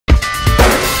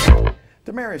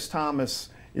Demaryius Thomas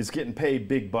is getting paid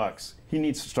big bucks. He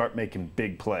needs to start making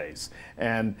big plays.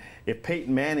 And if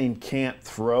Peyton Manning can't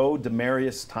throw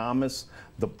Demaryius Thomas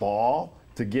the ball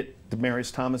to get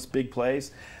Demaryius Thomas big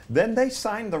plays, then they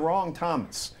signed the wrong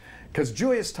Thomas. Because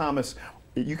Julius Thomas,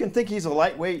 you can think he's a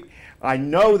lightweight. I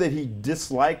know that he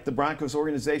disliked the Broncos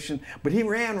organization, but he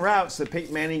ran routes that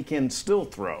Peyton Manning can still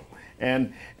throw.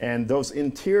 And those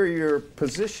interior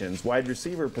positions, wide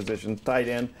receiver positions, tight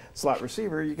end, slot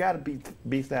receiver, you got to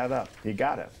beef that up. You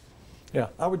got to. Yeah,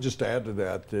 I would just add to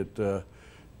that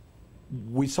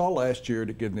we saw last year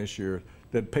and again this year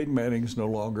that Peyton Manning is no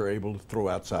longer able to throw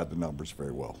outside the numbers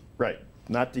very well. Right,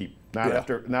 not deep,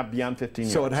 not beyond 15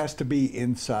 yards. So it has to be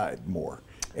inside more.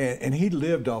 And he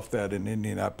lived off that in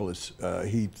Indianapolis.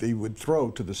 He would throw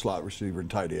to the slot receiver and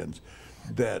tight ends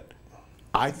that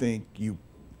I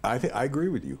agree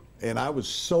with you. And I was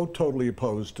so totally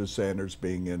opposed to Sanders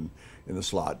being in the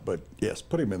slot. But yes,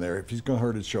 put him in there. If he's going to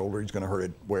hurt his shoulder, he's going to hurt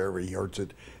it wherever he hurts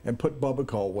it. And put Bubba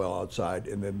Caldwell outside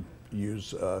and then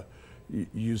use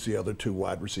the other two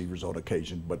wide receivers on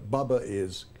occasion. But Bubba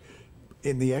is,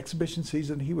 in the exhibition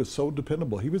season, he was so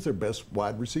dependable. He was their best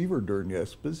wide receiver during the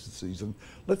exhibition season.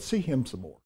 Let's see him some more.